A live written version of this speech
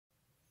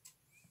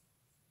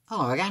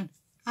Hello again,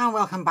 and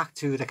welcome back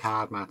to the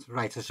card mat.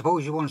 Right, I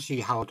suppose you want to see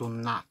how I've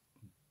done that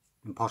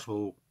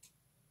Impossible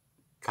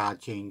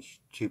Card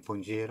Change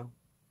 2.0.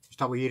 Is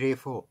that what you're here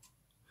for?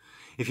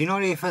 If you're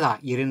not here for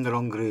that, you're in the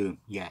wrong room.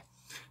 Yeah,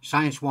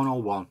 Science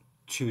 101,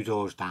 2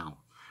 doors down.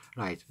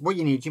 Right, what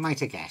you need, you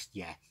might have guessed,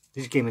 yeah,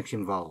 there's gimmicks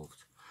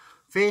involved.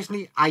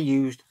 Firstly, I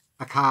used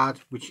a card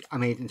which I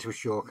made into a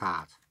short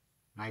card.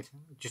 Right,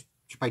 just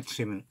by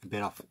trimming a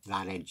bit off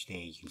that edge there,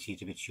 you can see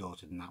it's a bit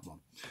shorter than that one.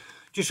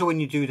 Just so when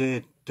you do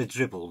the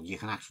dribble, you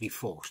can actually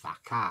force that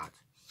card.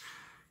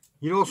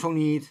 You also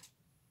need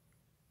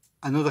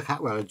another card,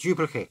 well, a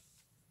duplicate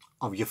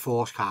of your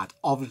force card.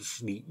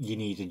 Obviously, you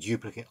need a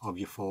duplicate of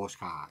your force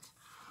card.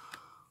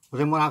 But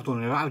then what I've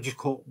done is I've just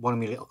cut one of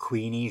my little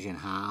queenies in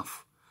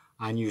half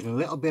and using a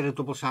little bit of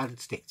double-sided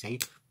stick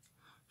tape,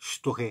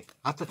 stuck it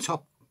at the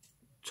top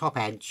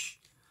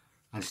edge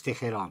and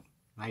stick it on.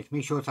 Right,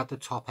 make sure it's at the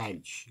top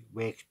edge,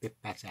 works a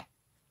bit better.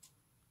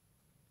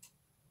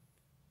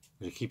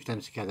 It keeps them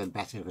together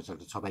better if it's at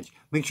the top edge.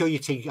 Make sure you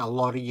take a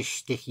lot of your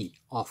sticky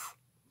off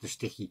the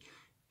sticky.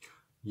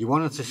 You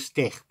want it to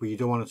stick, but you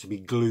don't want it to be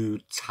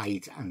glued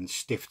tight and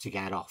stiff to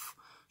get off.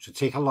 So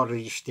take a lot of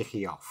your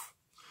sticky off.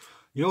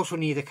 You also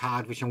need a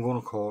card which I'm going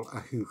to call a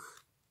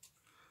hook.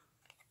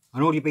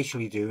 And all you're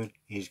basically doing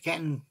is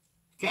getting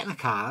a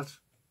card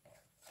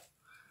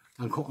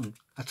and cutting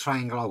a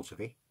triangle out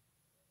of it.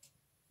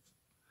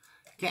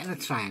 Getting a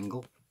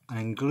triangle and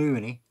then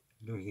gluing it.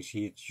 You can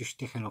see it's just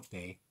sticking up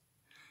there.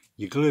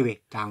 You glue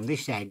it down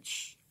this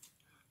edge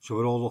so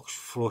it all looks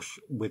flush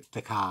with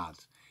the card.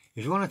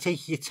 If you want to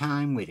take your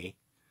time with it,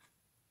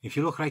 if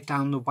you look right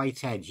down the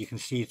white edge, you can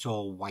see it's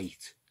all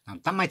white. Now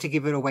that might have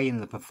given it away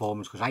in the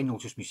performance because I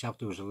noticed myself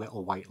there was a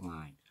little white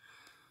line.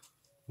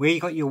 Where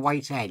you got your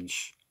white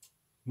edge,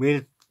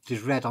 where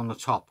there's red on the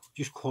top,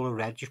 just colour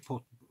red, just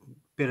put a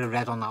bit of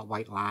red on that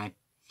white line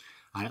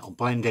and it'll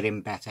blend it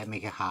in better,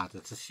 make it harder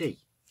to see.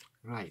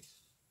 Right,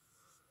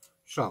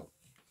 so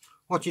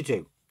what you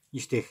do,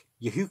 you stick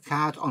your hook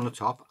card on the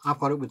top. I've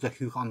got it with the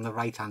hook on the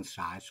right hand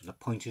side, so the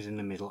point is in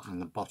the middle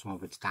and the bottom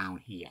of it's down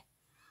here.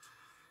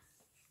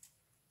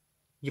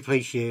 You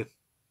place your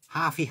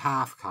halfy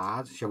half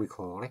card, shall we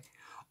call it,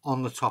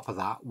 on the top of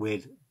that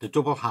with the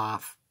double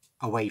half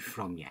away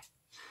from you.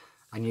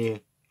 And your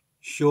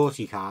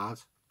shorty card,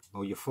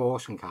 or your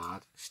forcing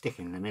card, stick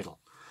in the middle.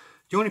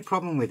 The only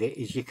problem with it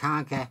is you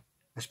can't get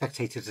a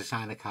spectator to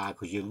sign a card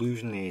because you're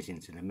losing theirs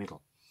into the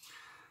middle.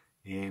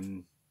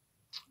 You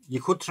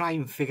could try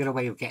and figure a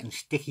way of getting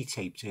sticky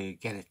tape to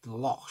get it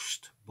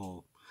lost,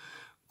 but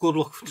good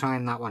luck for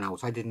trying that one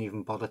out. I didn't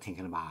even bother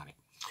thinking about it.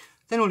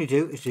 Then all you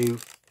do is do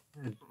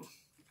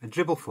a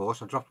dribble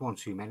force. I dropped one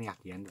too many at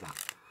the end of that.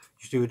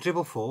 Just do a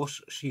dribble force,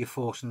 so you're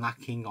forcing that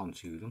king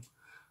onto them.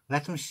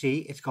 Let them see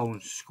it's going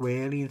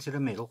squarely into the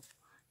middle.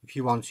 If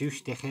you want to,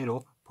 stick it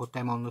up, put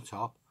them on the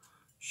top,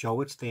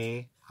 show it's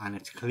there, and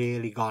it's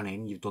clearly gone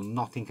in. You've done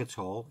nothing at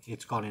all,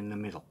 it's gone in the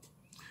middle.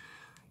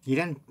 You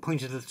then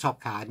point it at the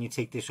top card and you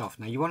take this off.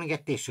 Now you want to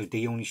get this so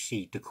they only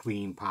see the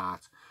queen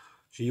part.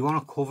 So you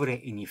want to cover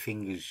it in your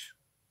fingers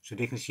so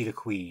they can see the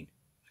queen.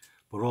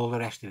 But all the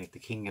rest of it, the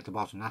king at the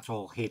bottom, that's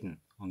all hidden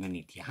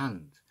underneath your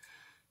hand.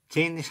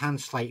 Turn this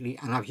hand slightly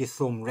and have your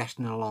thumb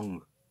resting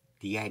along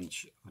the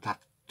edge of that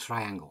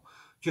triangle,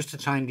 just to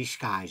try and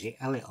disguise it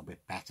a little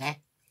bit better.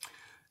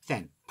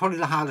 Then, probably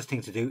the hardest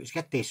thing to do is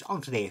get this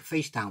onto there,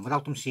 face down,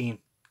 without them seeing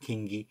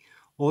kingy,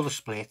 or the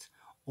split,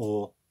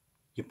 or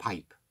your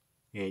pipe.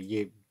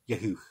 Your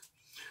hook.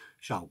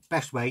 So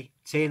best way,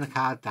 turn the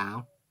card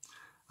down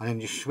and then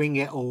just swing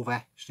it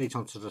over straight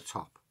onto the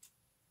top.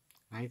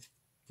 Right,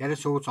 get it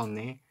so it's on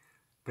there,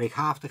 break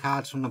half the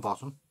cards from the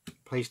bottom,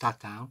 place that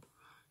down,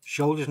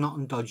 show there's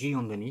nothing dodgy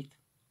underneath,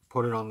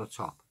 put it on the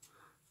top,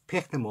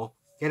 pick them up,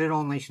 get it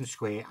all nice and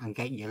square and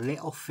get your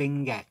little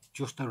finger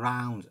just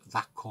around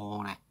that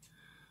corner,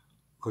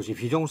 because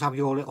if you don't have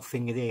your little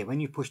finger there, when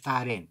you push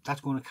that in,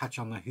 that's going to catch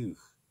on the hook,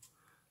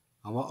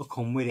 and what will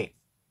come with it,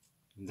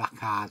 that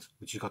card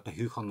which has got the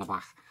hook on the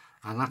back,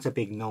 and that's a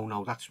big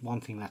no-no. That's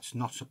one thing that's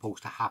not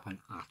supposed to happen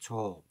at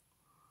all.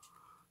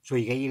 So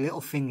you get your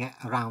little finger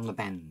around the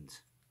bend,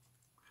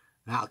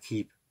 and that'll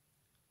keep,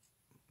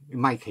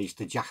 in my case,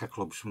 the jack of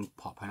clubs from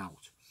popping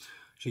out.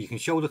 So you can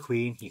show the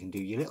queen, you can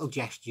do your little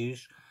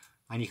gestures,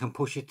 and you can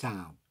push it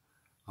down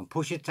and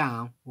push it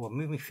down. Oh, I've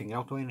moved my finger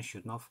out the way and I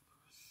shouldn't have.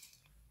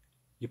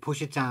 You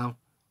push it down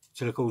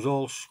till it goes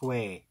all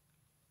square.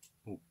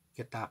 Oh,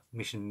 get that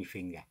missing my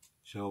finger.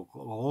 So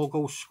it'll all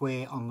go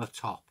square on the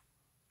top,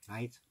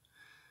 right?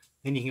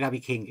 Then you can grab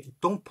your king.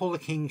 Don't pull the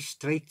king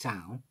straight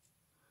down,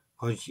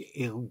 because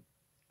you'll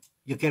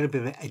get a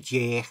bit of a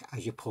jerk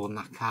as you're pulling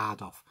that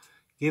card off.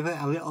 Give it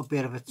a little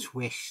bit of a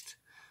twist,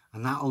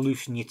 and that'll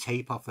loosen your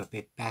tape off a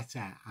bit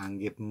better and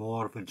give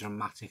more of a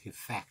dramatic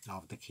effect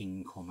of the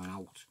king coming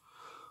out.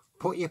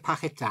 Put your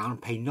packet down,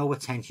 pay no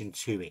attention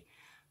to it,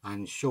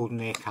 and show them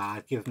their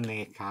card, give them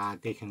their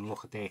card, they can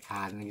look at their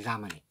card and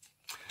examine it.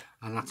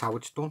 And that's how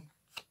it's done.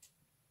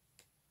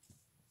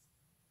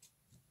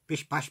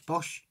 Bish bash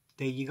bosh,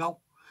 there you go.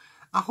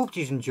 I hope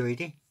you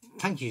enjoyed it.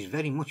 thank you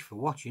very much for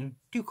watching.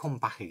 Do come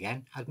back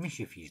again. I'd miss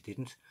you if you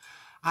didn't.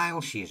 I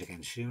will see you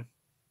again soon.